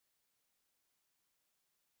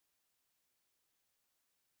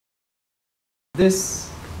this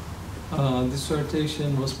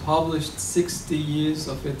dissertation was published 60 years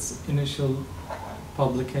of its initial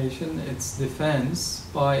publication, its defense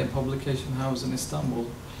by a publication house in Istanbul.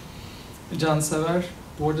 Cansever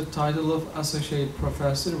bore the title of Associate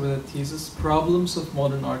Professor with a thesis, Problems of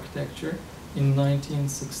Modern Architecture, in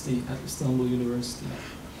 1960 at Istanbul University.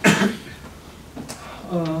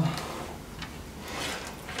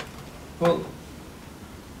 Well,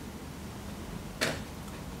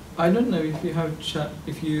 I don't know if you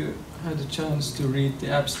had a chance to read the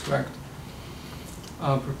abstract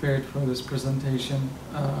prepared for this presentation.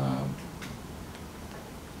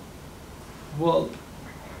 Well,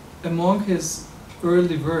 among his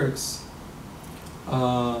early works,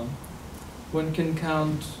 one can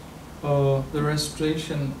count the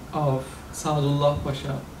restoration of Sadullah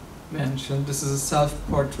Pasha Mansion. This is a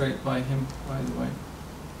self-portrait by him, by the way.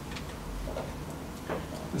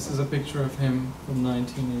 This is a picture of him from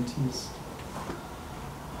 1980s.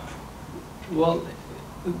 Well,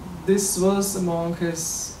 this was among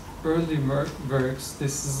his early works.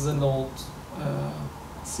 This is an old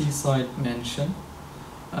seaside mansion,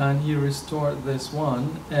 and he restored this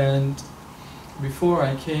one. And before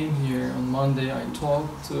I came here on Monday, I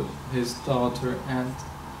talked to his daughter and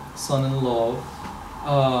son-in-law,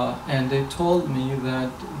 and they told me that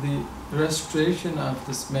the restoration of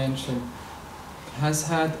this mansion has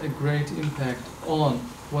had a great impact on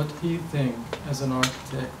what he thinks as an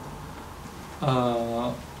architect.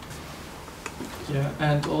 Yeah,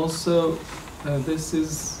 and also this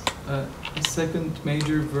is a second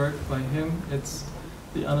major work by him. It's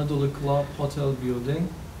the Anadolu Club Hotel building.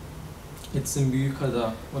 It's in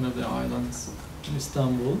Büyükada, one of the islands in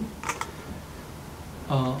Istanbul.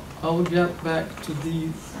 I will get back to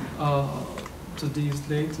these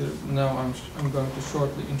later. Now I'm going to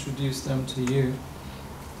shortly introduce them to you.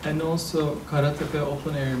 And also Karatepe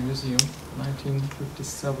Open Air Museum,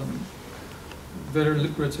 1957. Very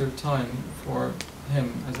lucrative time for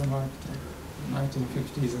him as an architect,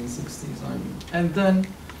 1950s and 60s, I mean. And then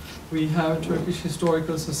we have Turkish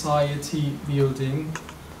Historical Society building,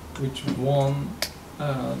 which won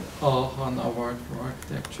Ahan Award for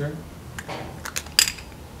Architecture.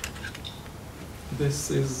 This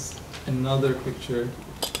is another picture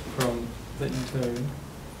from the interior.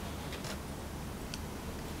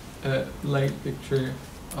 A late picture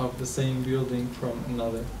of the same building from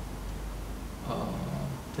another,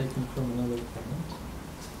 taken from another point.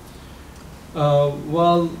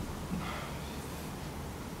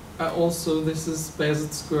 Also this is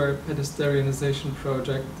Beyazıt Square pedestrianization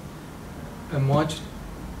project, a much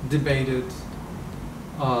debated,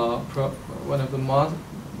 one of the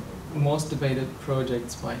most debated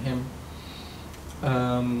projects by him.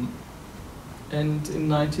 And in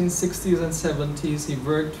 1960s and 70s, he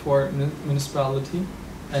worked for municipality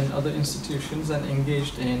and other institutions and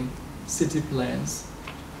engaged in city plans.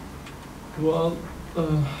 Well,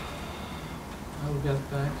 I'll get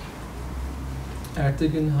back.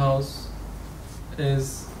 Ertegun House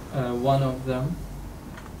is one of them.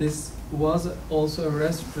 This was also a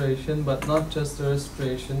restoration, but not just a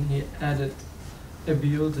restoration. He added a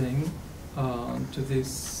building to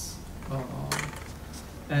this,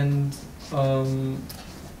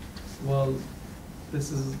 well,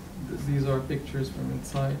 these are pictures from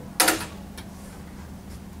inside.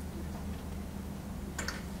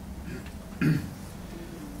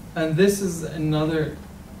 And this is another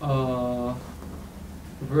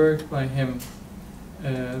work by him.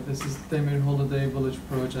 This is Demir Holiday Village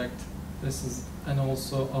project. This is, and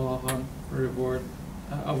also Ahan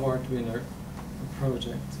award winner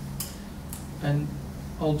project. And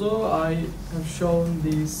although I have shown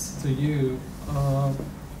these to you,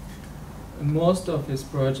 most of his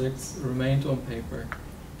projects remained on paper.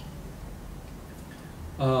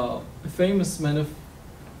 A famous man of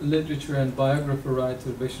literature and biography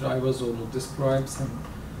writer, Beşir Ayvazoğlu, describes him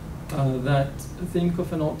that think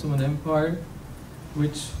of an Ottoman Empire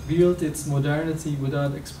which built its modernity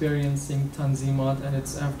without experiencing Tanzimat and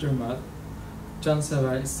its aftermath.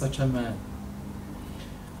 Cansever is such a man.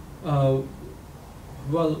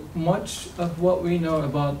 Well, much of what we know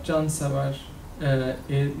about Cansever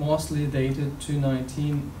is mostly dated to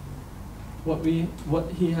what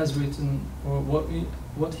he has written, or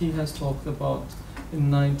what he has talked about in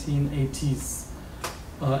 1980s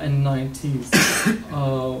and 90s.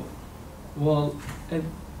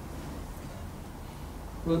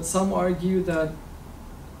 Well, some argue that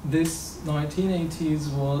this 1980s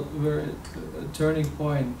were a turning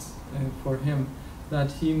point for him,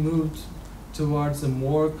 that he moved towards a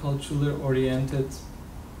more culturally oriented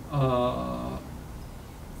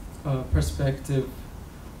perspective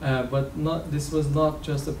But this was not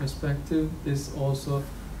just a perspective, this also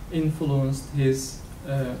influenced his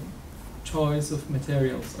choice of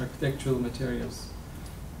materials, architectural materials,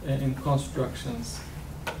 in constructions.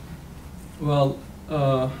 Well,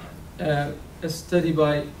 a study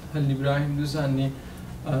by Halil İbrahim Düzenli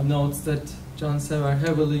notes that Cansever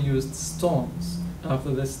heavily used stones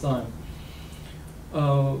after this time.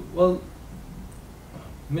 Well,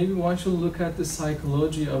 maybe one should look at the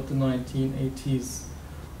psychology of the 1980s.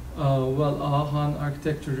 Well, Ahan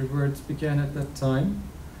architecture reverts began at that time,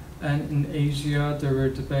 and in Asia there were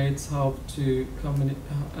debates how to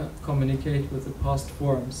communicate with the past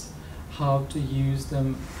forms, how to use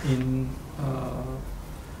them in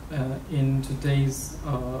today's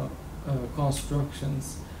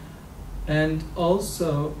constructions. And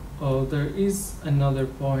also there is another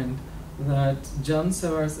point that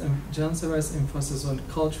Cansever's emphasis on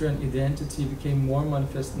culture and identity became more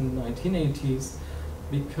manifest in the 1980s,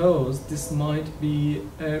 because this might be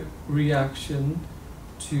a reaction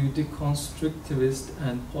to the constructivist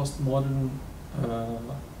and postmodern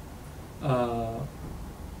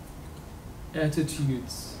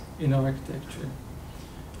attitudes in architecture.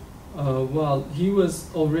 Well, he was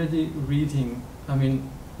already reading. I mean,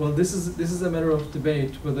 well, this is a matter of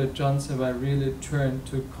debate whether Cansever really turned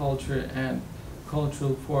to culture and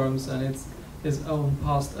cultural forms and his own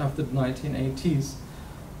past after the 1980s.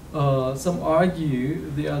 Some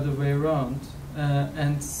argue the other way around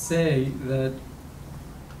and say that,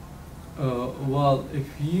 well, if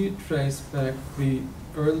you trace back the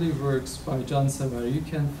early works by Cansever, you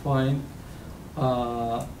can find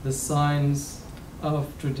the signs of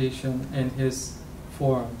tradition in his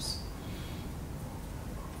forms.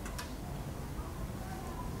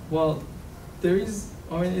 Well, there is,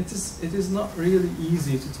 I mean, it is not really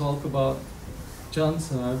easy to talk about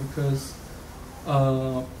Cansever because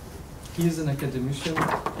he is an academician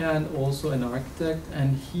and also an architect,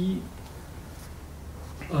 and he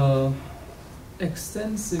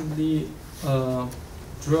extensively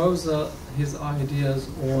draws his ideas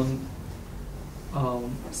on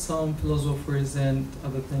some philosophers and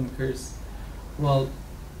other thinkers. Well,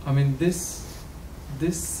 I mean, this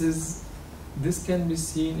can be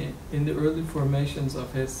seen in the early formations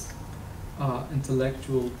of his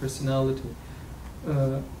intellectual personality.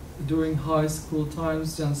 During high school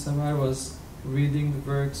times, Cansever was reading the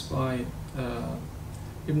works by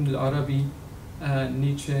Ibn al-Arabi,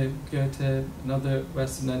 Nietzsche, Goethe, and other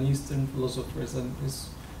Western and Eastern philosophers, and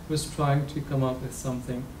was trying to come up with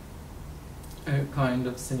something, a kind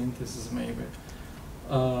of synthesis maybe.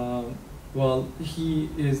 Well, he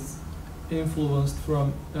is influenced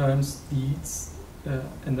from Ernst Dietz,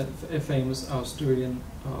 and a famous Austrian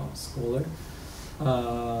scholar,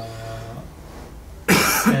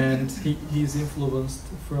 and he's influenced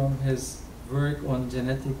from his work on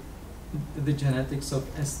the genetics of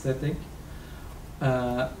aesthetic,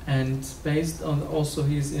 and based on also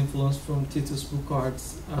his influence from Titus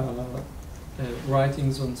Burckhardt's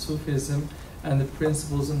writings on Sufism and the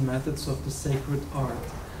principles and methods of the sacred art.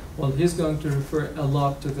 Well, he's going to refer a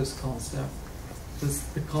lot to this concept,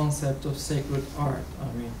 the concept of sacred art,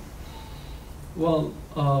 I mean. Well,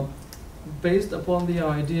 based upon the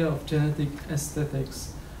idea of genetic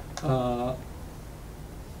aesthetics, I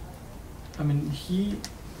mean, he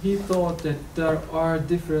thought that there are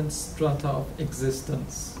different strata of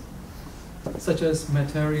existence, such as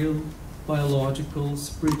material, biological,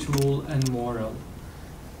 spiritual, and moral.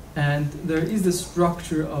 And there is the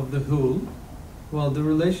structure of the whole. Well, the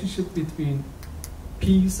relationship between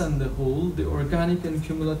piece and the whole, the organic and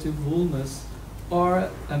cumulative wholeness, are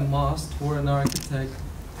a must for an architect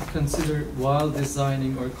to consider while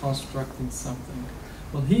designing or constructing something.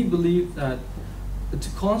 Well, he believed that to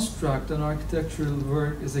construct an architectural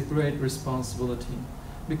work is a great responsibility,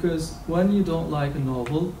 because when you don't like a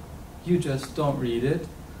novel, you just don't read it.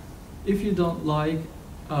 If you don't like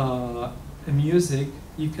a music,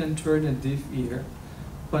 you can turn a deaf ear.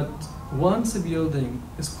 But once a building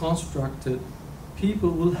is constructed,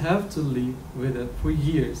 people will have to live with it for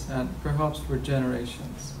years and perhaps for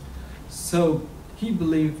generations. So he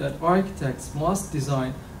believed that architects must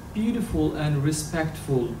design beautiful and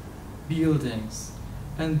respectful buildings.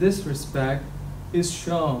 And this respect is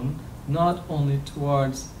shown not only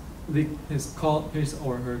towards his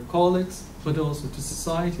or her colleagues, but also to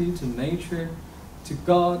society, to nature, to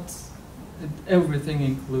God, and everything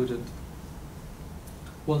included.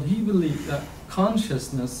 Well, he believed that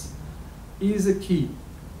consciousness is a key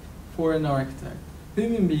for an architect.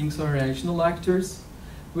 Human beings are rational actors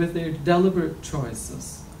with their deliberate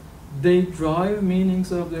choices. They drive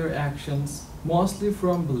meanings of their actions mostly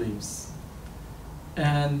from beliefs.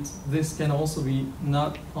 And this can also be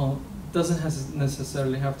not on, doesn't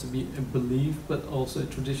necessarily have to be a belief, but also a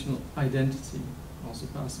traditional identity, also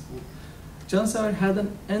possible. Cansever had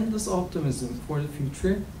an endless optimism for the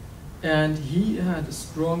future, and he had a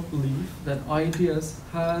strong belief that ideas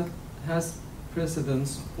has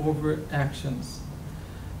precedence over actions.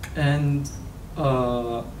 And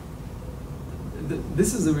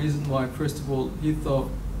this is the reason why, first of all, he thought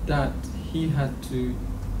that he had to,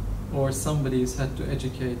 or somebody's had to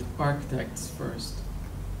educate architects first.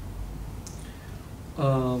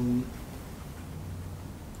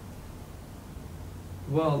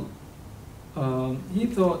 He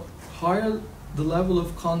thought higher the level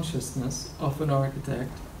of consciousness of an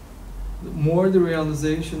architect, the more the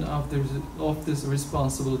realization of this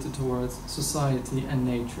responsibility towards society and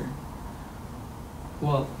nature.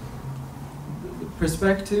 Well, the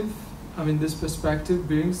perspective, this perspective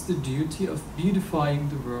brings the duty of beautifying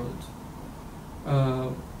the world.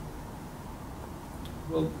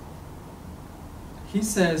 He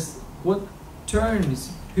says what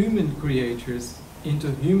turns human creators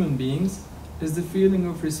into human beings is the feeling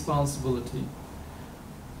of responsibility.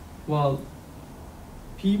 While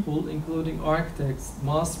people, including architects,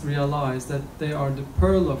 must realize that they are the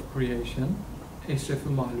pearl of creation,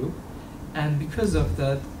 Eşref-i Mahluk, and because of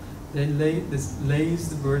that, this lays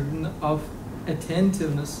the burden of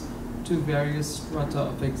attentiveness to various strata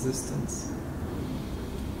of existence.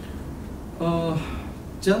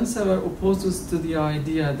 Cansever opposes to the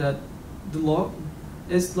idea that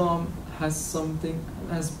Islam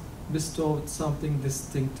has bestowed something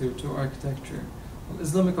distinctive to architecture. Well,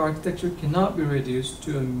 Islamic architecture cannot be reduced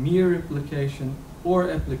to a mere replication or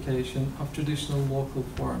application of traditional local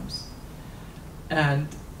forms, and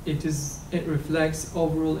it reflects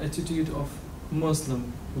overall attitude of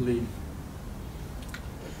Muslim belief.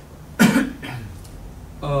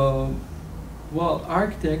 While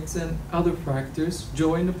architects and other factors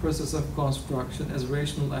join the process of construction as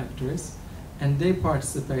rational actors, and they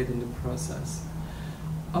participate in the process.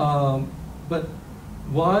 But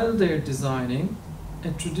while they're designing,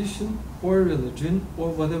 a tradition or religion or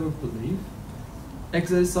whatever belief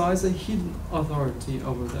exercise a hidden authority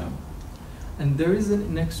over them. And there is an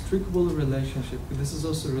inextricable relationship. This is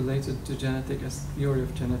also related to genetic as theory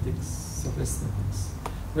of genetics of aesthetics.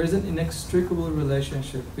 There is an inextricable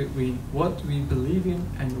relationship between what we believe in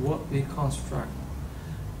and what we construct.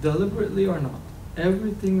 Deliberately or not,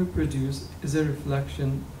 everything we produce is a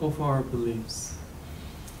reflection of our beliefs.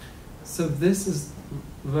 So this is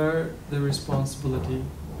where the responsibility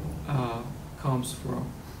comes from.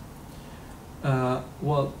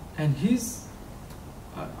 And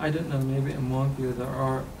I don't know, maybe among you there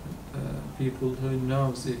are people who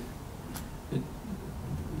knows if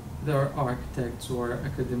there are architects or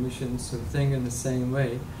academicians who think in the same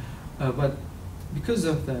way, but because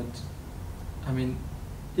of that,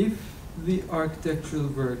 if the architectural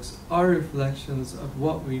works are reflections of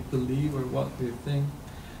what we believe or what we think,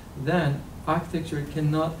 then architecture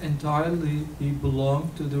cannot entirely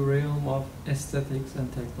belong to the realm of aesthetics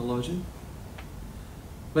and technology,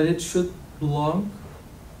 but it should belong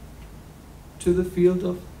to the field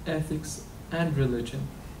of ethics and religion.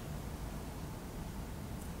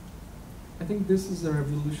 I think this is a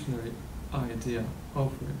revolutionary idea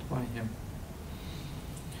offered by him.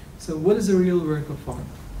 So what is a real work of art?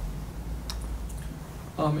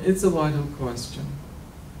 It's a vital question.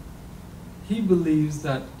 He believes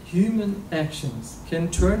that human actions can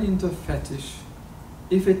turn into a fetish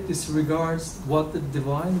if it disregards what the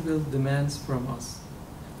divine will demands from us.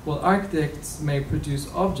 While architects may produce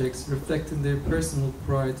objects reflecting their personal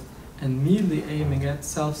pride and merely aiming at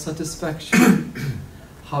self-satisfaction.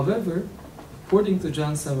 However, according to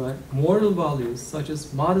Cansever, moral values such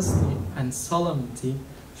as modesty and solemnity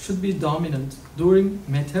should be dominant during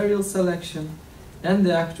material selection and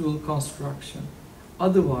the actual construction.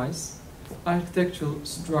 Otherwise, architectural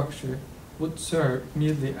structure would serve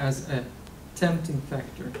merely as a tempting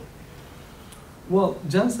factor. Well,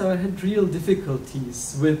 Cansever had real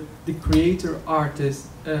difficulties with the creator-artist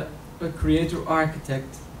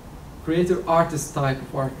type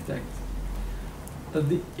of architect.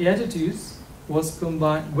 The attitudes was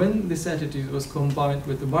combined, when this attitude was combined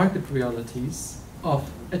with the market realities of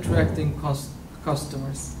attracting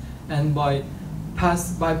customers and by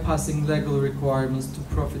bypassing legal requirements to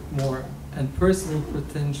profit more and personal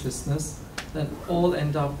pretentiousness, then all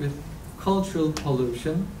end up with cultural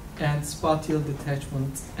pollution and spatial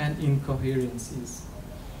detachment and incoherencies.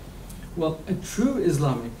 Well, a true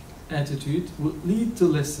Islamic attitude would lead to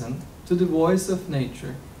listen to the voice of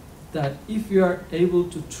nature, that if you are able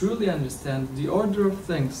to truly understand the order of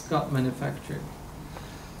things God manufactured,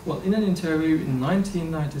 Well, in an interview in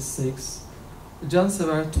 1996,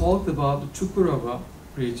 Cansever talked about the Çukurova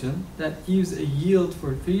region that gives a yield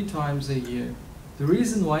for 3 times a year. The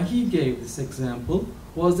reason why he gave this example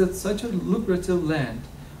was that such a lucrative land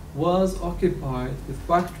was occupied with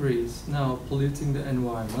factories now polluting the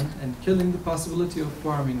environment and killing the possibility of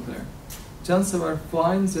farming there. Cansever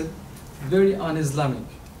finds it very un-Islamic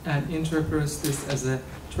and interprets this as a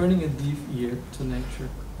turning a deaf ear to nature.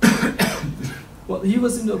 Well, he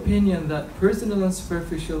was in the opinion that personal and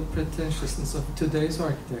superficial pretentiousness of today's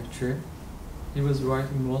architecture, he was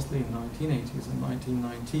writing mostly in 1980s and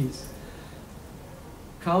 1990s,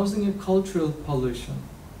 causing a cultural pollution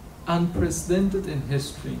unprecedented in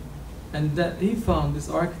history, and that he found this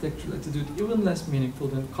architectural attitude even less meaningful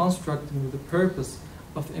than constructing with the purpose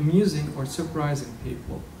of amusing or surprising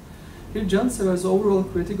people. Here, Cansever's overall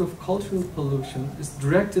critique of cultural pollution is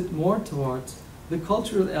directed more towards the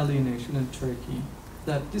cultural alienation in Turkey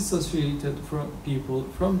that dissociated people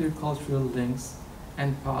from their cultural links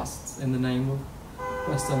and pasts in the name of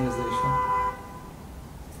Westernization.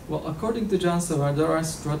 Well, according to Cansever, there are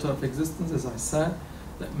strata of existence, as I said,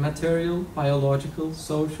 that material, biological,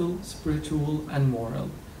 social, spiritual, and moral.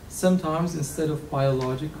 Sometimes instead of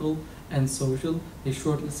biological and social, he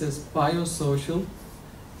shortly says biosocial,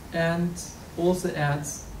 and also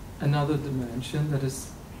adds another dimension that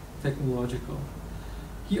is technological.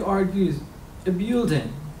 He argues a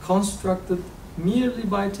building constructed merely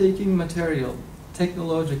by taking material,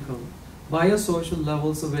 technological, biosocial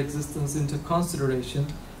levels of existence into consideration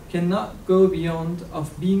cannot go beyond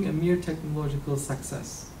of being a mere technological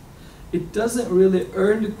success. It doesn't really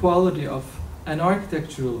earn the quality of an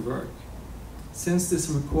architectural work, since this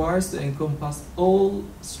requires to encompass all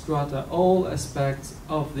strata, all aspects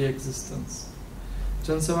of the existence.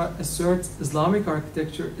 Cansever asserts Islamic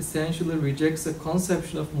architecture essentially rejects the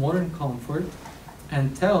conception of modern comfort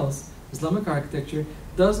and tells Islamic architecture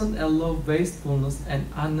doesn't allow wastefulness and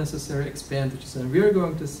unnecessary expenditures. And we are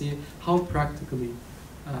going to see how practically,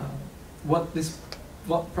 what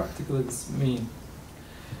practically this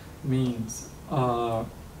means.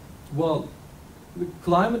 Well, the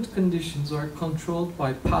climate conditions are controlled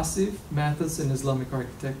by passive methods in Islamic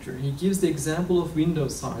architecture. He gives the example of window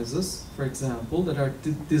sizes, for example, that are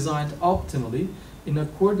designed optimally in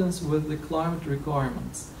accordance with the climate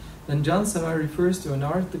requirements. Then Cansever refers to an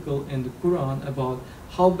article in the Quran about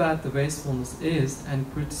how bad the wastefulness is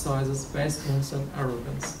and criticizes wastefulness and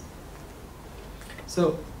arrogance.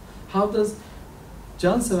 So, how does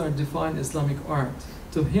Cansever define Islamic art?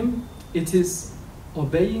 To him, it is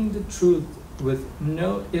obeying the truth with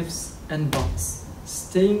no ifs and buts,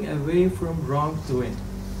 staying away from wrongdoing,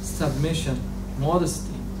 submission,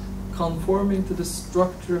 modesty, conforming to the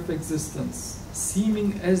structure of existence,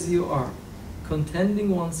 seeming as you are,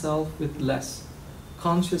 contending oneself with less,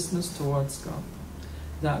 consciousness towards God.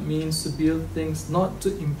 That means to build things not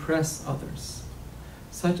to impress others.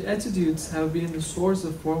 Such attitudes have been the source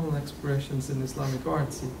of formal expressions in Islamic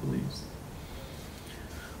arts, he believes.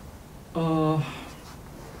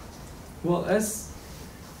 Well, as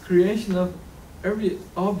creation of every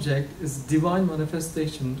object is divine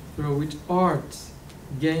manifestation through which art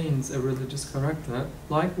gains a religious character,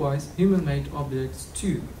 likewise, human-made objects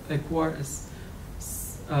too acquire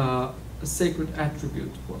a sacred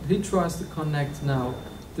attribute. Well, he tries to connect now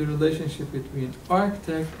the relationship between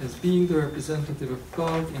architect as being the representative of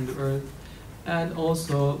God in the earth and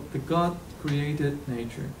also the God-created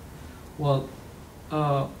nature. Well,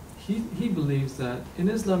 he believes that in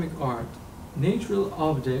Islamic art, natural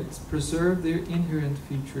objects preserve their inherent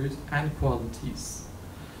features and qualities.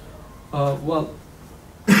 Well,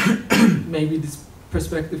 maybe this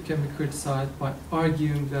perspective can be criticized by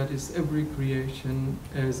arguing that every creation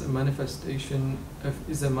is a manifestation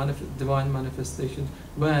divine manifestation.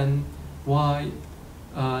 Why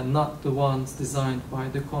not the ones designed by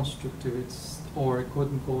the constructivists or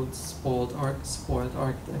quote-unquote spoiled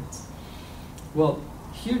architects? Well,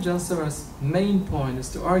 here Cansever's main point is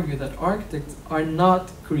to argue that architects are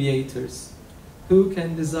not creators who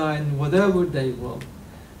can design whatever they will,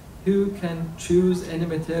 who can choose any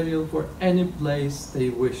material for any place they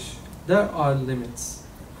wish. There are limits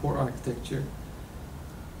for architecture.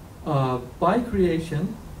 By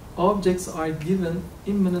creation, objects are given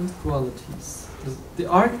immanent qualities. The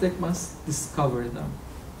architect must discover them.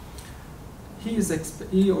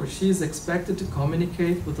 He or she is expected to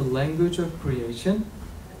communicate with the language of creation,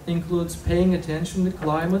 includes paying attention to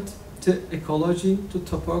climate, to ecology, to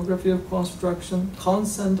topography of construction,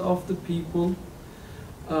 consent of the people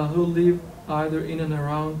who live either in and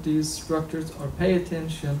around these structures, or pay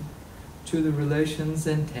attention to the relations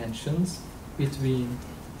and tensions between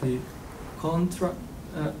the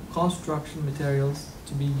construction materials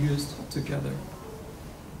to be used together.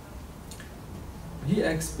 He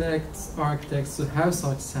expects architects to have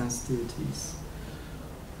such sensitivities.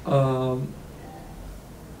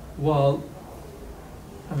 While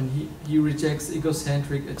he rejects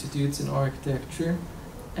egocentric attitudes in architecture,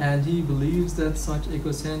 and he believes that such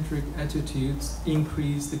egocentric attitudes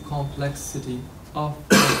increase the complexity of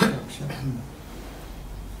architecture.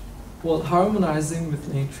 Well, harmonizing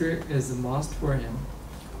with nature is a must for him.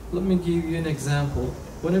 Let me give you an example.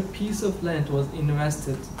 When a piece of land was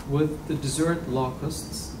invested with the desert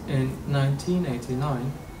locusts in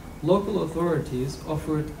 1989, local authorities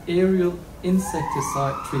offered aerial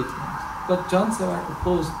insecticide treatment. But Cansever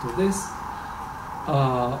opposed to this,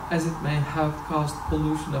 as it may have caused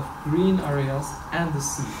pollution of green areas and the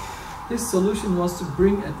sea. His solution was to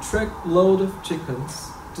bring a truckload of chickens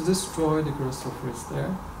to destroy the grasshoppers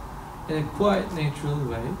there in a quite natural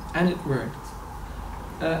way, and it worked.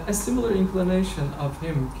 A similar inclination of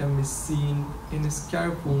him can be seen in his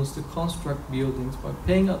carefulness to construct buildings by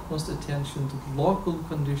paying utmost attention to the local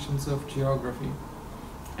conditions of geography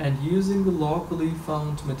and using the locally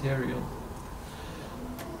found material.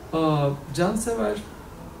 Cansever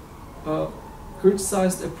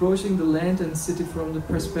criticized approaching the land and city from the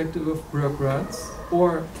perspective of bureaucrats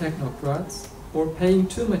or technocrats, or paying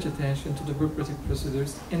too much attention to the bureaucratic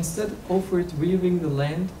procedures, instead offered viewing the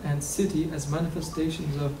land and city as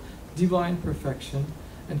manifestations of divine perfection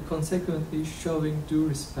and consequently showing due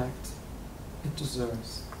respect it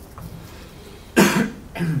deserves.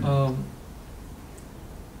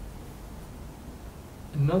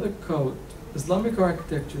 Another quote: Islamic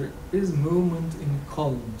architecture is movement in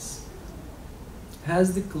columns,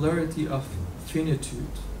 has the clarity of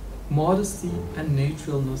finitude, modesty and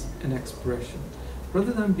naturalness in expression.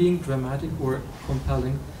 Rather than being dramatic or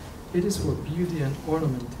compelling, it is for beauty and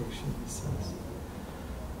ornamentation, he says.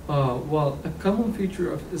 While a common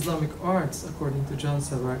feature of Islamic arts, according to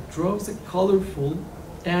Cansever, draws a colorful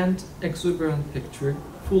and exuberant picture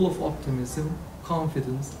full of optimism,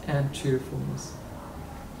 confidence, and cheerfulness.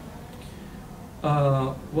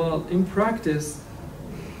 While in practice,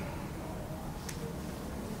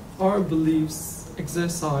 our beliefs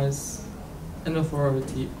exercise an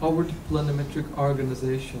authority over the planimetric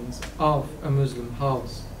organizations of a Muslim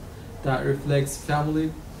house that reflects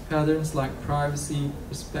family patterns like privacy,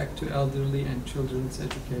 respect to elderly and children's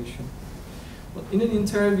education. Well, in an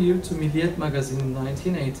interview to Milliyet magazine in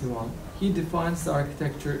 1981, he defines the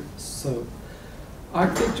architecture so: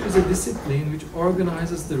 architecture is a discipline which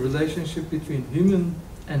organizes the relationship between human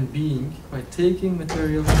and being by taking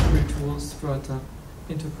material and spiritual strata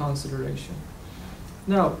into consideration.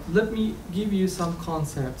 Now, let me give you some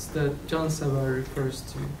concepts that Cansever refers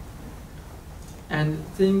to, and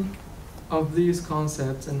think of these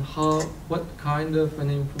concepts and what kind of an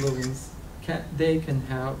influence they can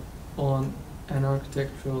have on an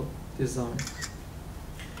architectural design.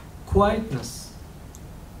 Quietness,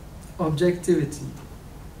 objectivity,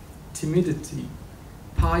 timidity,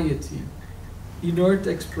 piety, inert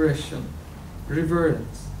expression,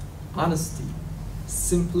 reverence, honesty,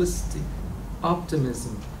 simplicity,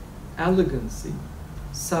 optimism, elegancy,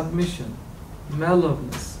 submission,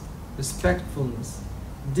 mellowness, respectfulness,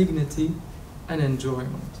 dignity, and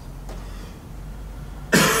enjoyment.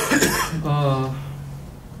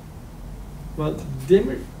 Well,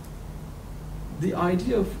 the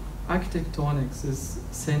idea of architectonics is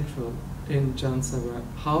central in Cansever,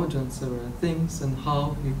 how Cansever thinks and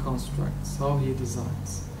how he constructs, how he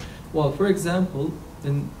designs. Well, for example,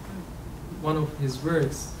 in one of his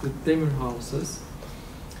works, the Demir Houses,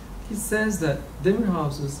 he says that Demir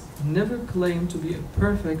Houses never claim to be a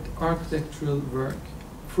perfect architectural work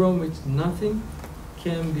from which nothing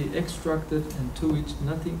can be extracted and to which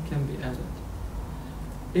nothing can be added.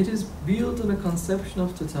 It is built on a conception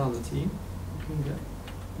of totality.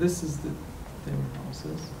 This is the Demir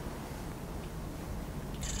Houses.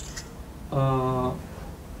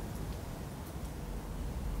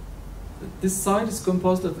 This site is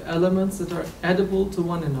composed of elements that are edible to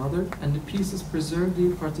one another, and the pieces preserve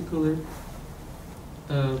their particular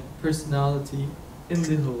personality in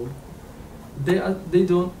the whole. They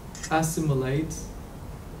don't assimilate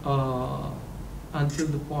until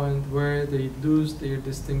the point where they lose their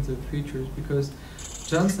distinctive features, because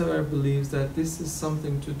Cansever believes that this is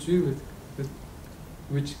something to do with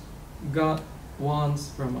which God wants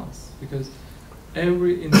from us, because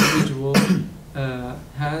every individual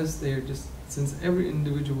has their, since every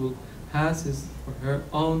individual has his or her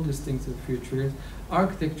own distinctive features,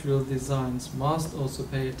 architectural designs must also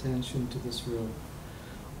pay attention to this rule.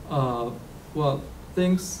 Well,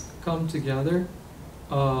 things come together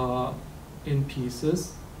in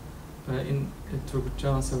pieces, in Turgut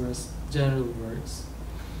Cansever's general works.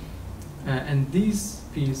 And these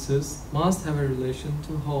pieces must have a relation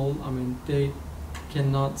to whole. I mean, they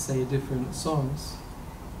cannot say different songs.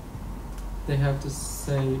 They have to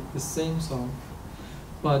say the same song,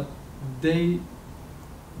 but they,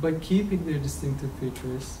 by keeping their distinctive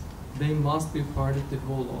features, they must be part of the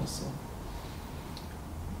whole also.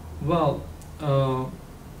 Well,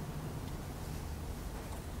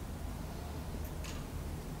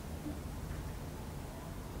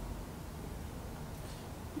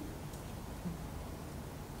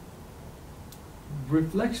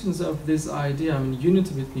 reflections of this idea, I mean,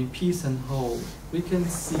 unity between piece and whole, we can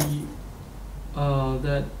see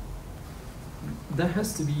that there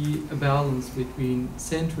has to be a balance between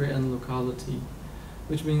century and locality,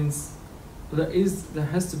 which means there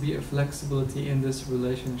has to be a flexibility in this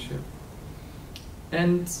relationship.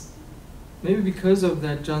 And maybe because of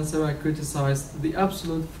that, Cansever criticized the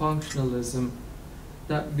absolute functionalism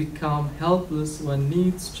that become helpless when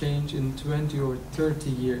needs change in 20 or 30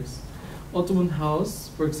 years. Ottoman house,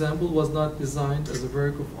 for example, was not designed as a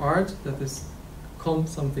work of art that is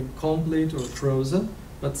something complete or frozen,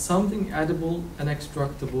 but something edible and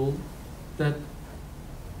extractable that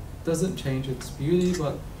doesn't change its beauty,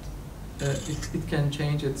 but it can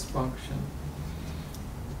change its function.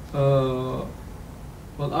 Well,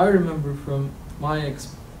 I remember from my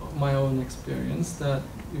own experience that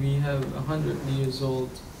we have a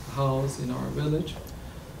 100-year-old house in our village,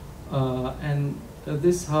 and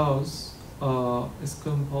this house is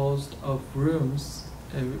composed of rooms.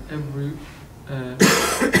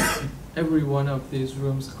 Every one of these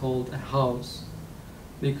rooms called a house,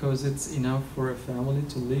 because it's enough for a family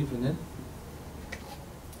to live in it,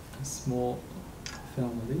 a small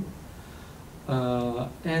family.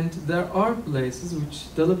 And there are places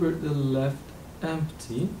which deliberately left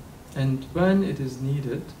empty, and when it is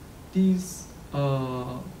needed, these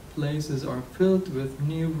places are filled with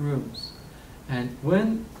new rooms. And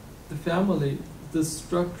when the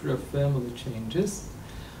structure of family changes,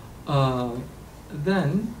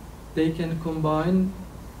 then they can combine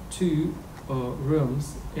two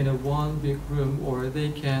rooms in one big room, or they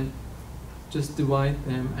can just divide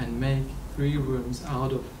them and make 3 rooms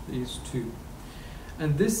out of these 2.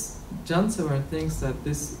 And this, Cansever thinks that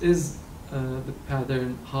this is the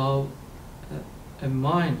pattern how a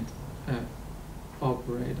mind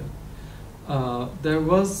operated. There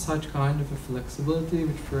was such kind of a flexibility,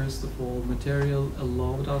 which first of all material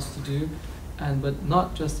allowed us to do, but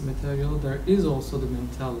not just the material, there is also the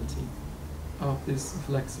mentality of this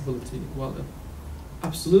flexibility. Well, an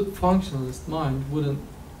absolute functionalist mind wouldn't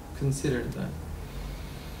consider that.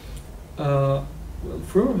 Well,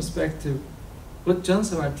 from a perspective, what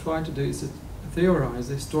Cansever tried to do is to theorize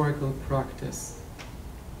the historical practice.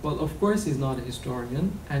 Well, of course he's not a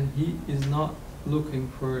historian, and he is not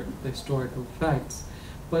looking for the historical facts,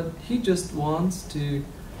 but he just wants to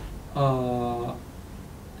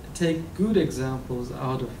take good examples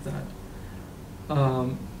out of that.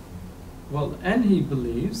 Well, and he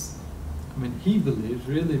believes,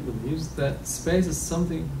 really believes that space is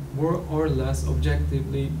something more or less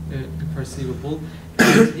objectively perceivable,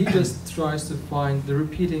 and he just tries to find the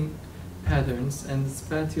repeating patterns and the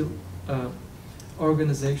spatial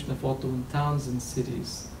organization of Ottoman towns and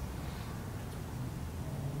cities.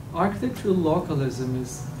 Architectural localism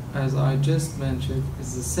is, as I just mentioned,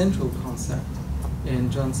 is the central concept in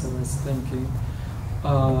Cansever's thinking.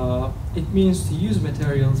 It means to use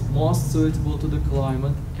materials most suitable to the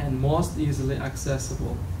climate and most easily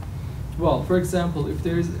accessible. Well, for example, if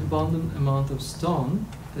there is abundant amount of stone,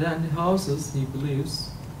 then the houses, he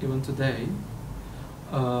believes, even today,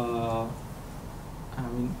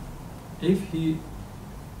 if he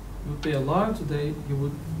would be alive today, he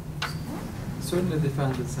would certainly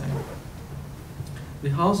defend the same. The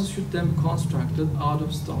houses should then be constructed out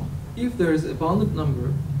of stone. If there is abundant number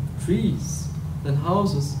of trees, then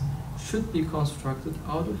houses should be constructed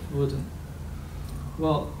out of wooden.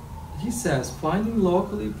 Well, he says finding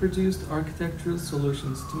locally produced architectural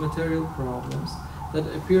solutions to material problems that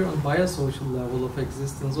appear on biosocial level of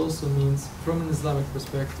existence also means, from an Islamic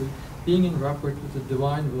perspective, being in rapport with the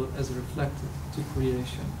divine will as reflected to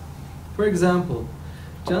creation. For example,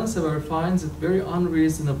 Cansever finds it very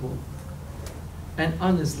unreasonable and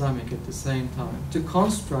un-Islamic at the same time to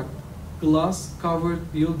construct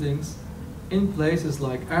glass-covered buildings in places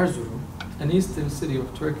like Erzurum, an eastern city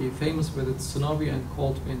of Turkey famous with its snowy and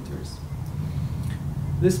cold winters.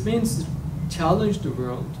 This means to challenge the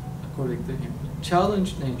world, according to him,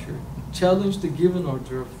 challenge nature, challenge the given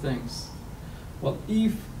order of things. Well,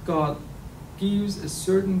 if God gives a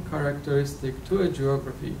certain characteristic to a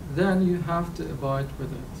geography, then you have to abide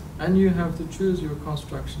with it. And you have to choose your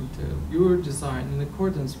construction tool, your design in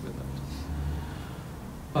accordance with it.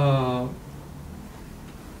 Well,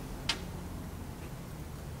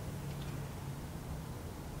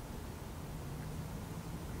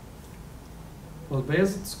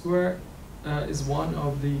 Bayezid Square is one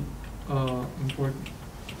of the important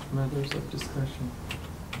matters of discussion.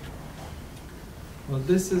 Well,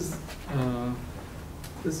 this is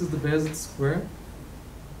the Bayezid Square.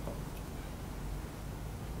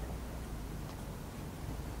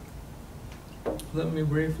 Let me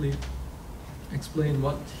briefly explain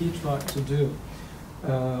what he tried to do.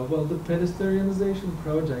 Well, the pedestrianization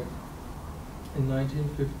project in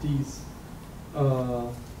 1950s.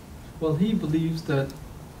 Well, he believes that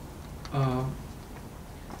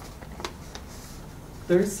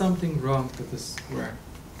there is something wrong with this square.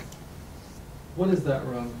 What is that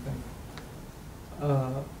wrong thing?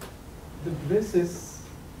 This is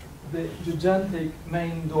the gigantic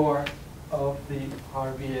main door of the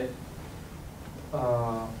Harbiye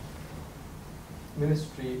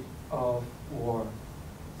Ministry of War.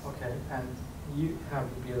 Okay, and you have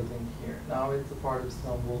the building here. Now it's a part of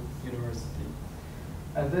Istanbul University.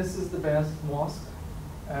 And this is the Bayezid Mosque,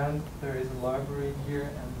 and there is a library here,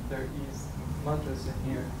 and there is a madrasa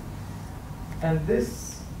here. And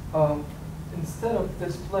this, instead of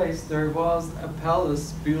this place, there was a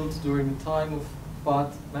palace built during the time of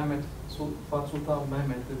Fat Sultan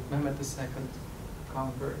Mehmet, the Mehmet II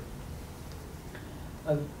conqueror.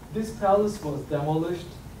 This palace was demolished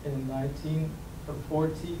in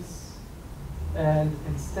 1940s, and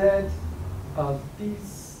instead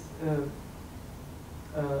these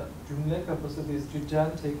cümle kapısı, these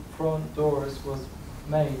gigantic front doors was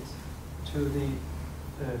made to the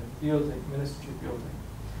building, ministry building.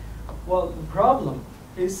 Well, the problem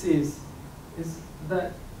is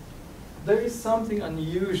that there is something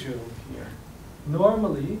unusual here.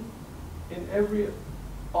 Normally, in every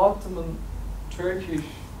Ottoman Turkish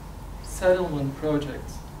settlement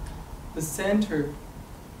project, the center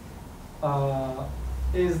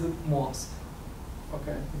is the mosque.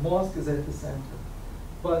 Okay, the mosque is at the center.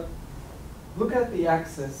 But look at the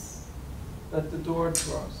axis that the door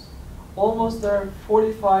draws. Almost there are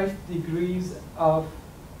 45 degrees of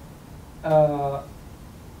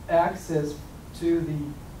axis to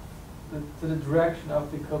the direction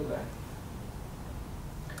of the Qibla.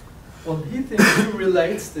 Well, he thinks he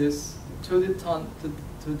relates this to the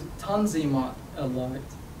Tanzimat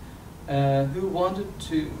elite, who wanted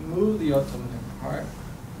to move the Ottoman Empire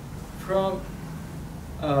from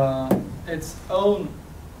its own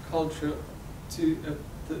culture to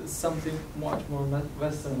something much more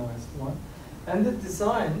westernized one. And the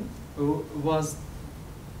design was,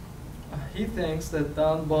 he thinks, that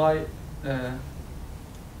done by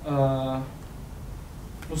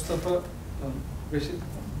Mustafa Rashid,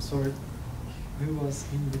 sorry, who was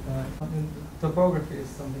he, the guy? Topography is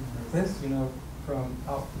something like this, you know, from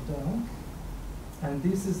up to down. And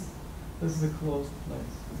this is a closed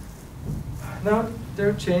place. Now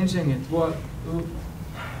they're changing it. What?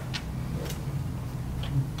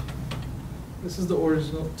 This is the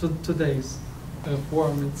original today's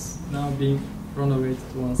form. It's now being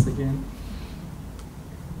renovated once again.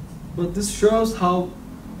 But this shows how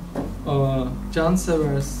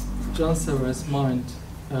Cansever's mind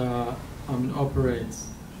operates.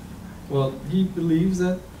 Well, he believes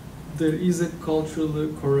that there is a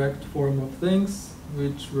culturally correct form of things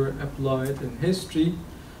which were applied in history,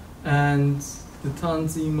 and the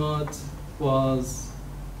Tanzimat was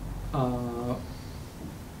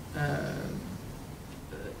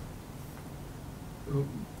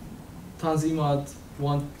Tanzimat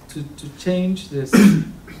wanted to change this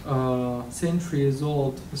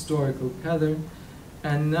centuries-old historical pattern,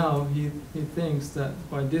 and now he thinks that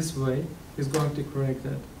by this way he's going to correct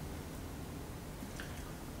it.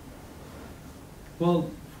 Well,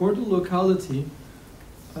 for the locality,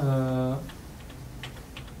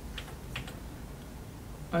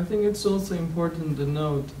 I think it's also important to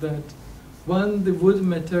note that when the wood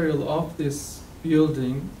material of this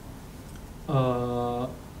building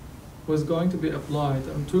was going to be applied,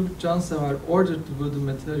 Turgut Cansever ordered the wood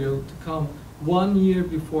material to come 1 year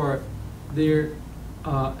before their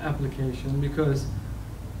application, because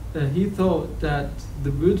he thought that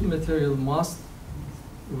the wood material must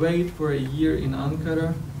wait for a year in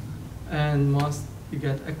Ankara and must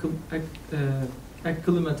get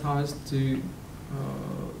acclimatized to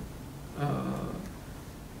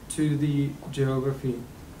the geography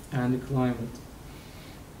and the climate.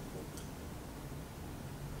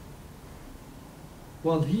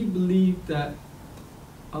 Well, he believed that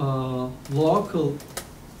local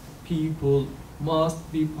people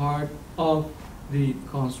must be part of the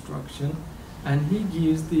construction, and he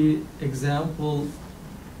gives the example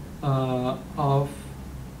of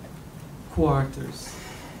quarters.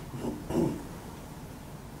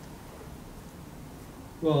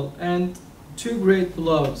 Well, and two great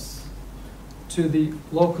blows to the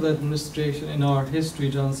local administration in our history,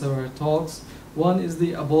 Cansever talks. One is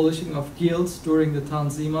the abolishing of guilds during the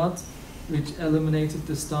Tanzimat, which eliminated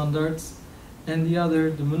the standards, and the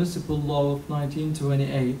other, the municipal law of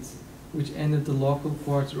 1928, which ended the local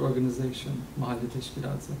quarter organization, Mahalle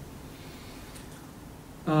Teşkilatı.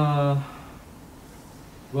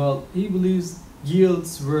 Well, he believes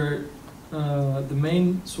guilds were the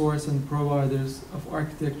main source and providers of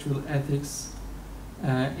architectural ethics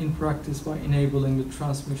in practice by enabling the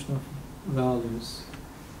transmission of values.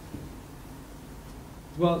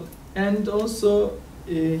 Well, and also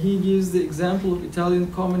he gives the example of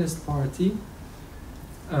Italian Communist Party,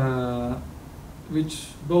 which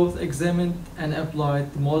both examined and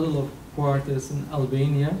applied the model of quarters in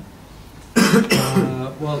Albania.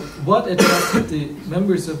 Well, what attracted the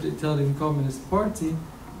members of the Italian Communist Party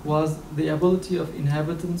was the ability of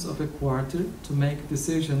inhabitants of a quarter to make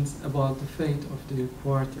decisions about the fate of their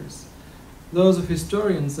quarters. Those of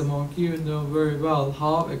historians among you know very well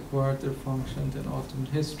how a quarter functioned in Ottoman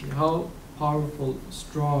history, how powerful,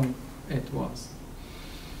 strong it was.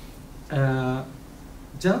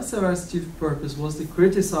 Cansever's chief purpose was to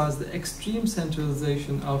criticize the extreme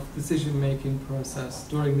centralization of decision-making process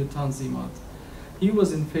during the Tanzimat. He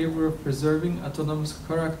was in favor of preserving autonomous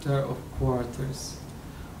character of quarters,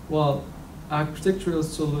 while architectural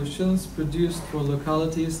solutions produced for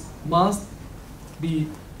localities must be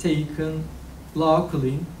taken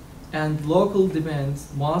locally and local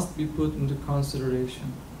demands must be put into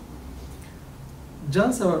consideration.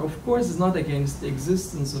 Cansever, of course, is not against the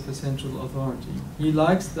existence of a central authority. He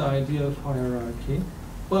likes the idea of hierarchy,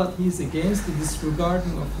 but he's against the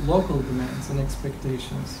disregarding of local demands and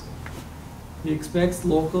expectations. He expects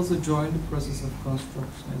locals to join the process of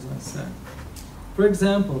construction, as I said. For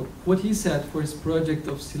example, what he said for his project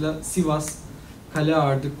of Sivas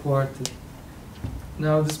Kaleardı Quarter.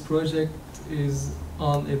 Now this project is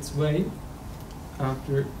on its way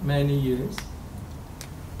after many years,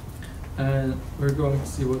 and we're going to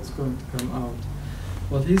see what's going to come out.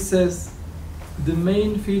 Well, he says the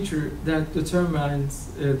main feature that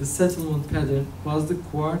determines the settlement pattern was the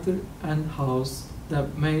quarter and house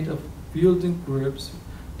that made of building groups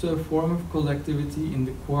to a form of collectivity in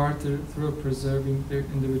the quarter through preserving their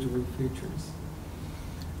individual features.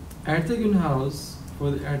 Ertegün House,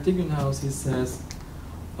 for the Ertegün House, he says,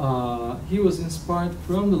 he was inspired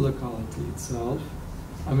from the locality itself.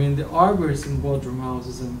 I mean, the arbors in Bodrum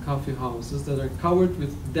houses and coffee houses that are covered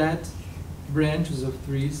with dead branches of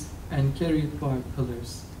trees and carried by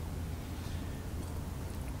pillars.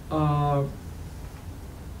 Well,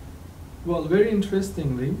 very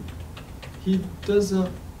interestingly, he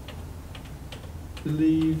doesn't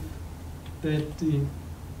believe that the,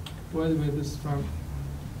 by the way, this is from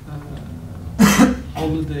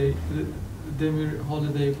Holiday, the Demir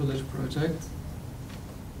Holiday Village project.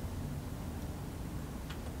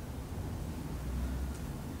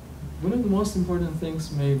 One of the most important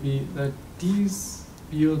things may be that these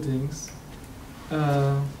buildings,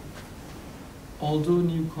 although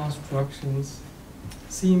new constructions,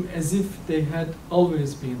 seem as if they had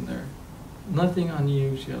always been there. Nothing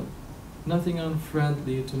unusual, nothing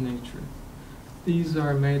unfriendly to nature. These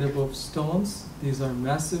are made up of stones, these are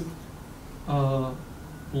massive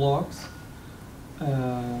blocks,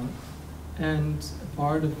 and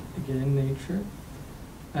part of, again, nature.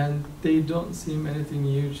 And they don't seem anything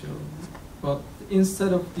usual. But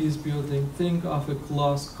instead of these buildings, think of a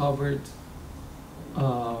glass-covered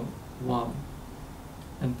one,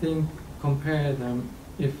 and compare them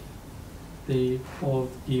if they both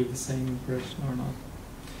give the same impression or not.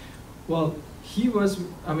 Well,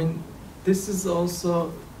 this is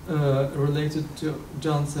also related to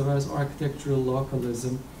Cansever's architectural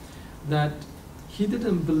localism, that he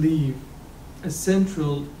didn't believe a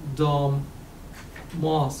central dome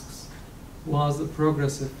mosques was a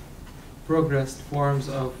progressed forms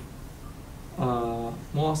of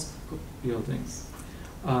mosque buildings.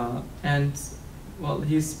 And well,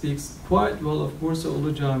 he speaks quite well of Bursa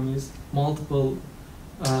Ulu Cami's multiple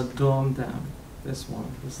dome dam. This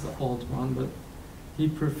is the old one, but he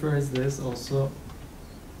prefers this also,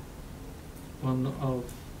 one of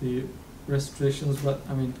the restorations. But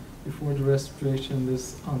I mean, before the restoration,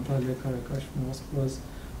 this Antalya Karakaş Mosque was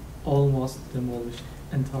almost demolished,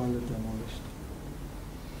 entirely demolished.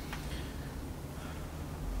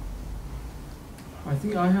 I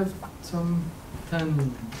think I have some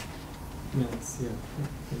 10 minutes here.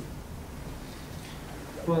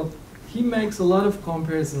 Well, he makes a lot of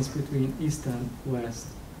comparisons between East and West,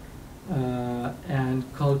 and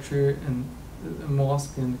culture and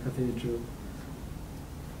mosque and cathedral.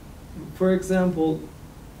 For example,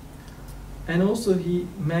 and also he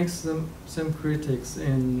makes some critics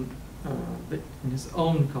in his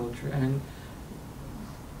own culture, and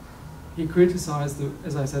he criticized the,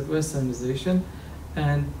 as I said, Westernization,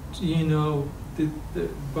 and you know the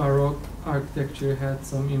Baroque architecture had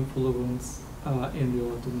some influence in the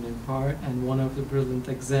Ottoman Empire, and one of the brilliant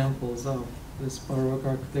examples of this Baroque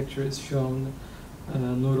architecture is shown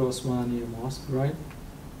Nur Osmaniye Mosque, right?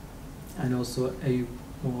 And also a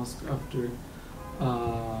mosque after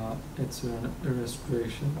its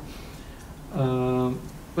restoration.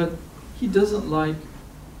 But he doesn't like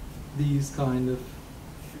these kind of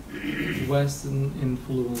Western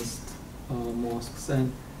influenced mosques,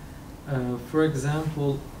 and for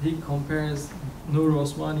example, he compares Nur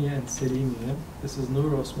Osmaniye and Selimiye. This is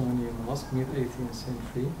Nur Osmaniye Mosque, mid-18th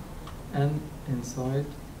century, and inside,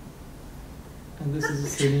 and this is a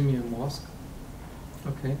Selimiye Mosque.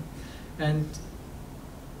 Okay, and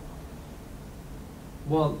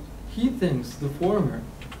well, he thinks the former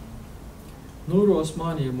Nur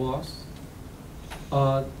Osmaniye Mosque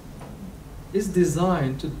is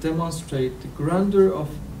designed to demonstrate the grandeur of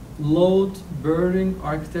load-bearing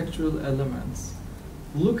architectural elements.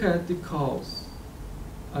 Look at the cows.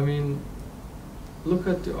 I mean, look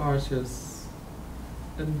at the arches,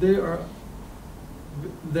 and they are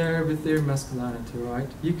there with their masculinity, right?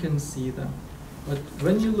 You can see them. But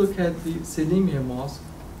when you look at the Selimiye Mosque,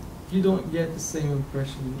 you don't get the same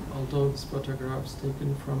impression, although this photograph is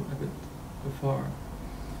taken from a bit afar.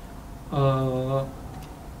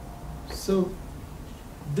 So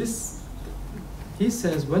this, he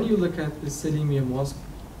says, when you look at the Selimiye Mosque,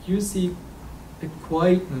 you see a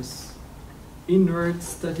quietness, inward,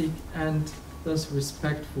 static, and thus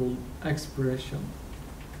respectful expression.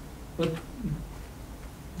 But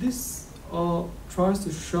this tries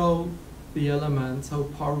to show the elements, how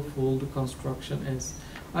powerful the construction is.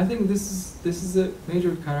 I think this is a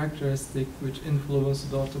major characteristic which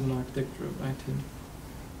influenced the Ottoman architecture of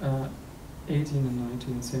 18th and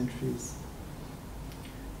 19th centuries.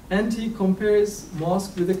 And he compares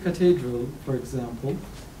mosque with a cathedral, for example,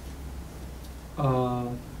 a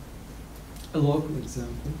local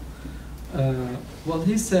example. Well,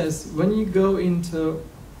 he says, when you go into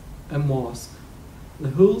a mosque, the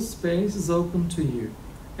whole space is open to you,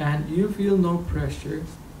 and you feel no pressure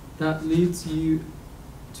that leads you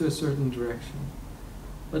to a certain direction.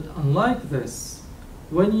 But unlike this,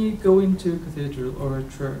 when you go into a cathedral or a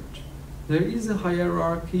church, there is a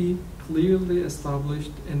hierarchy clearly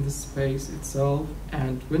established in the space itself,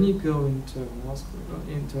 and when you go into a mosque or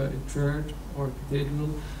into a church or a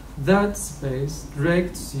cathedral, that space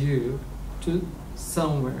directs you to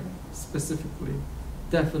somewhere, specifically,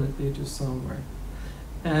 definitely to somewhere.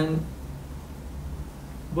 And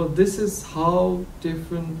but this is how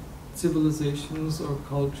different civilizations or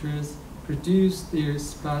cultures produce their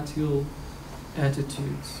spatial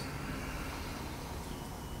attitudes.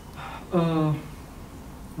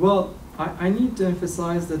 Well, I need to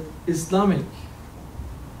emphasize that Islamic,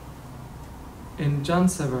 in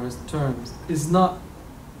Cansever's terms, is not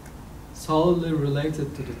solely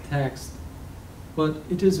related to the text, but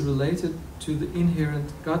it is related to the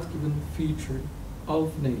inherent God-given feature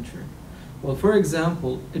of nature. Well, for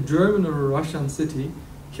example, a German or a Russian city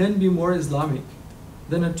can be more Islamic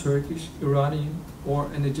than a Turkish, Iranian, or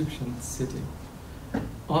an Egyptian city.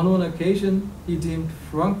 On one occasion, he deemed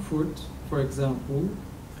Frankfurt, for example,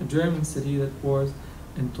 a German city that was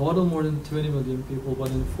in total more than 20 million people, but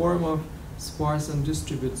in the form of sparse and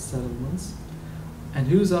distributed settlements, and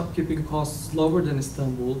whose upkeeping costs lower than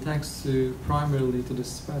Istanbul, thanks to primarily to the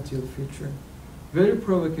spatial feature. Very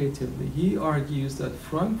provocatively, he argues that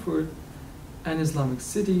Frankfurt an Islamic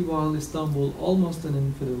city, while Istanbul almost an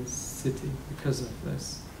infidel city because of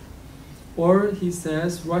this. Or he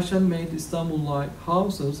says Russian-made Istanbul-like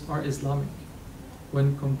houses are Islamic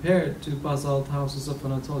when compared to basalt houses of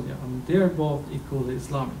Anatolia. I mean, they are both equally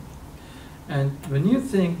Islamic. And when you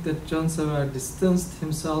think that Cansever distanced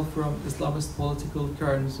himself from Islamist political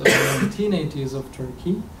currents of the 1980s of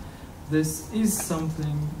Turkey, this is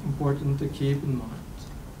something important to keep in mind.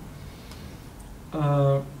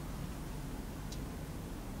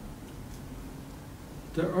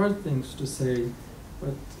 There are things to say,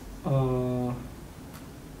 but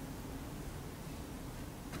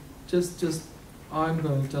just I'm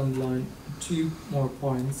going to underline 2 more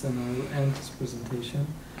points and I will end this presentation.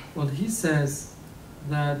 Well, he says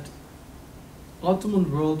that Ottoman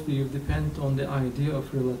worldview depends on the idea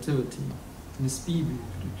of relativity, nispi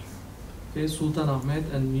büyüklük. Okay,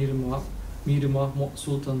 Sultanahmet and Mirimah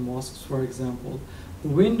Sultan mosques, for example, the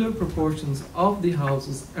window proportions of the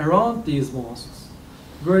houses around these mosques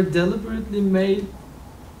were deliberately made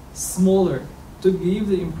smaller to give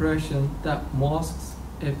the impression that mosques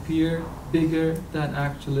appear bigger than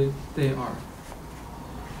actually they are.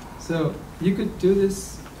 So you could do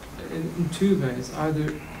this in two ways.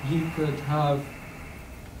 Either you could have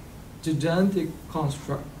gigantic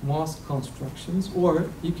mosque constructions, or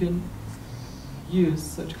you can use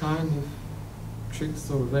such kind of tricks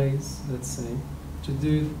or ways, let's say, to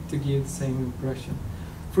give the same impression.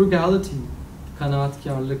 Frugality,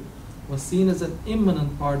 kanaatkarlık, was seen as an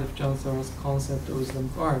immanent part of Cansever's concept of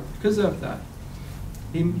Islamic art. Because of that,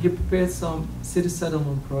 he prepared some city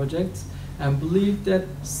settlement projects and believed that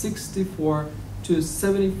 64 to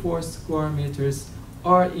 74 square meters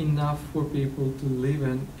are enough for people to live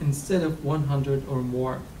in instead of 100 or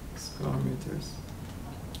more square meters.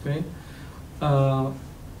 Okay. Well,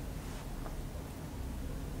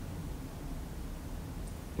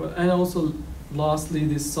 and also, lastly,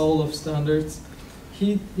 the soul of standards.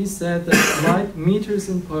 He said that like meters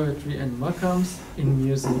in poetry and makams in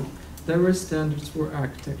music, there were standards for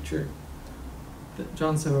architecture that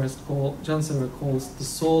Cansever calls the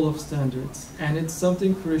soul of standards, and it's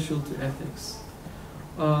something crucial to ethics.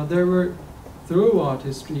 There were, throughout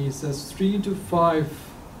history, he says, 3 to 5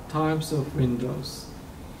 types of windows.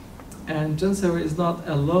 And Cansever is not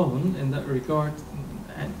alone in that regard,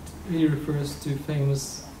 and he refers to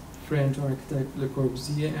famous French architect Le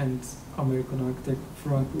Corbusier and American architect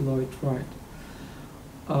Frank Lloyd Wright.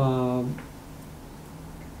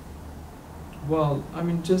 Well, I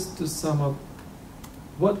mean, just to sum up,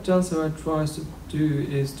 what Cansever tries to do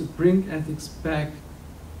is to bring ethics back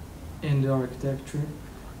in the architecture,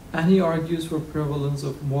 and he argues for prevalence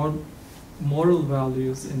of moral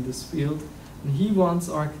values in this field. And he wants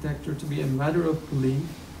architecture to be a matter of belief,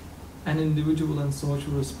 and individual and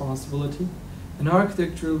social responsibility. An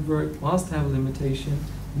architectural work must have limitation,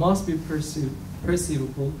 must be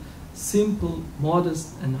perceivable, simple,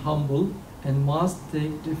 modest, and humble, and must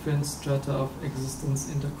take different strata of existence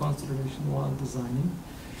into consideration while designing.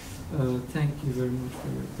 Thank you very much for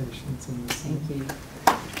your patience and listening. Thank you.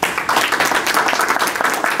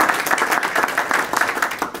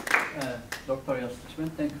 Dr. Yaslıçimen,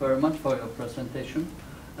 thank you very much for your presentation.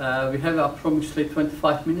 We have approximately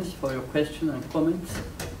 25 minutes for your question and comments.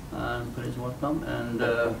 Please welcome, and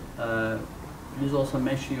please also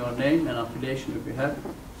mention your name and affiliation if you have.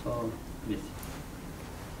 So please.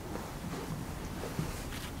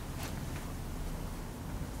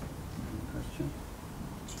 Question?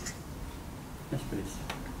 Yes, please.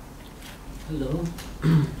 Hello.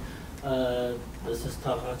 This is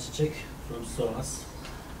Turgut from SOAS.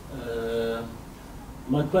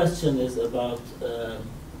 My question is about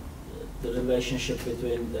the relationship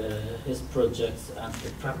between his projects and the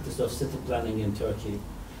practice of city planning in Turkey.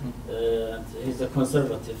 He's a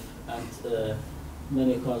conservative, and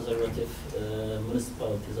many conservative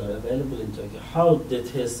municipalities are available in Turkey. How did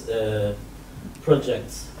his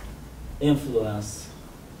projects influence,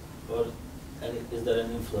 or is there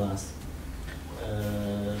an influence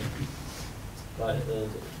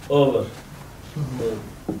over the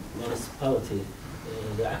municipality,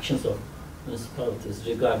 the actions of municipalities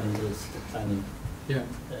regarding the city planning? Yeah.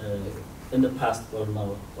 In the past or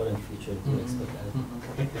now or in future, do you expect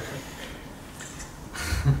anything?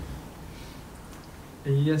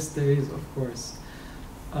 Yes, there is, of course.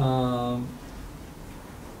 Well,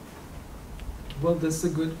 that's a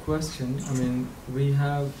good question. I mean, we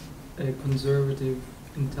have a conservative,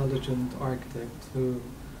 intelligent architect who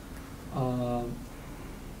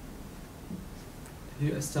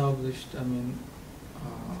established, I mean,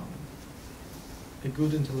 a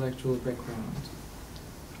good intellectual background,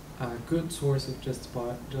 a good source of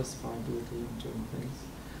justifiability in doing things.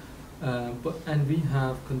 And we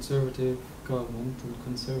have conservative government and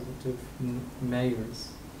conservative mayors.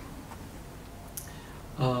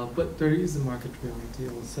 But there is a market reality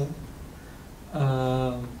also.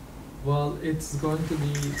 Well, it's going to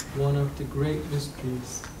be one of the great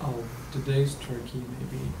mysteries of today's Turkey,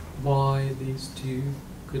 maybe, why these two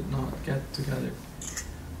could not get together.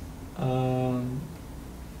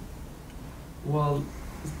 Well,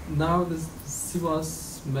 now the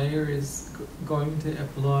Sivas mayor is going to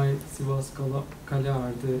apply Sivas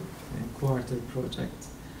Kaleardı quarter project.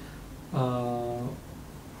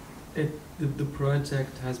 The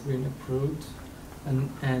project has been approved,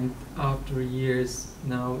 and after years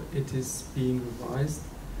now it is being revised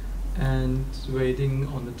and waiting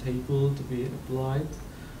on the table to be applied.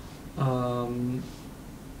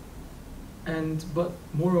 But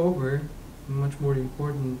moreover, much more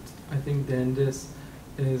important, I think, than this,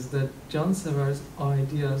 is that Cansever's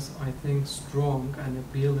ideas, I think, strong and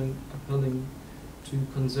appealing to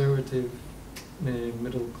conservative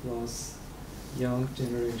middle class young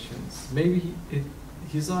generations. Maybe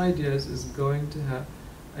his ideas is going to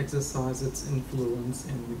exercise its influence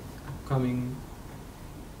in the upcoming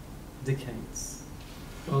decades.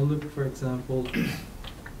 Well, look, for example,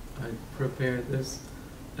 I prepared this.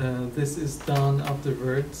 This is done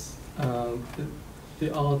afterwards.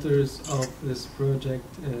 The authors of this project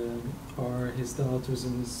are his daughters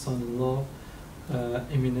and his son-in-law,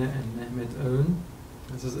 Emine and Mehmet Öğün.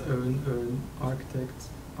 This is Öğün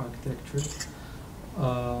architecture.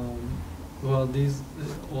 Well, these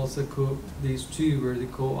two were the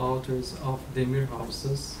co-authors of Demir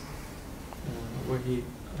Houses, where he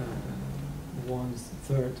won the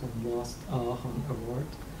third and last Ahan Award.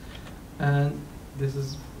 And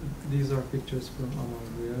these are pictures from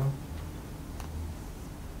Amalria.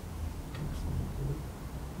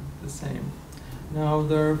 The same. Now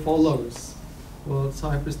there follows, well,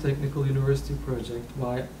 Cyprus Technical University project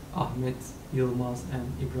by Ahmet Yılmaz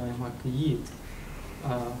and İbrahim Hakkı Yiğit,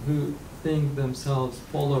 who think themselves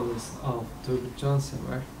followers of Turgut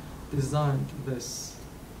Cansever, designed this.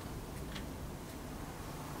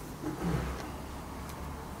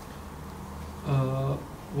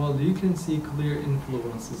 Well, you can see clear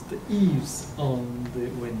influences, the eaves on the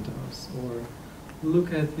windows, or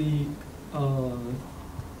look at the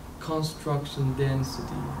construction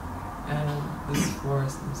density and the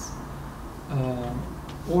sparseness.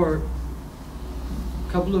 Or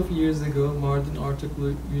a couple of years ago, Mardin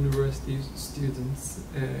Artuklu University students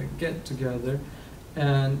get together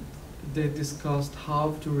and they discussed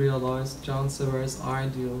how to realize Cansever's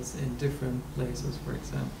ideals in different places, for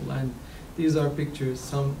example. And these are pictures,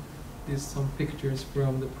 some pictures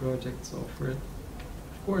from the projects offered.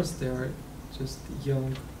 Of course, they are just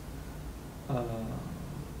young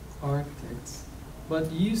architects,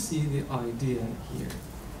 but you see the idea here.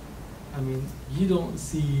 I mean, you don't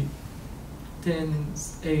see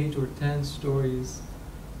 8 or 10 stories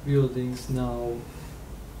buildings now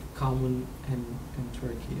common in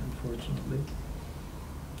Turkey, unfortunately.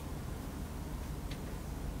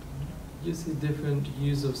 You see different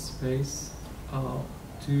use of space,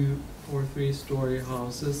 2 or 3 story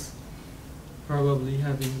houses, probably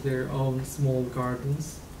having their own small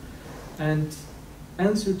gardens. And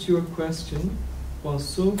answer to your question was,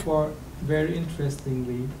 so far, very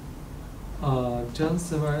interestingly,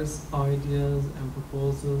 Cansever's ideas and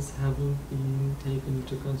proposals haven't been taken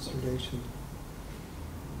into consideration.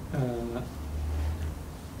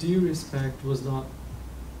 Due respect was not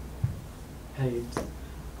paid,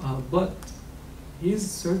 but he's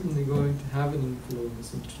certainly going to have an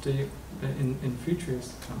influence in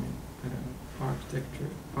futures coming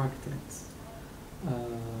architects.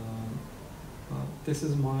 This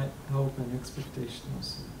is my hope and expectation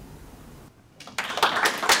also.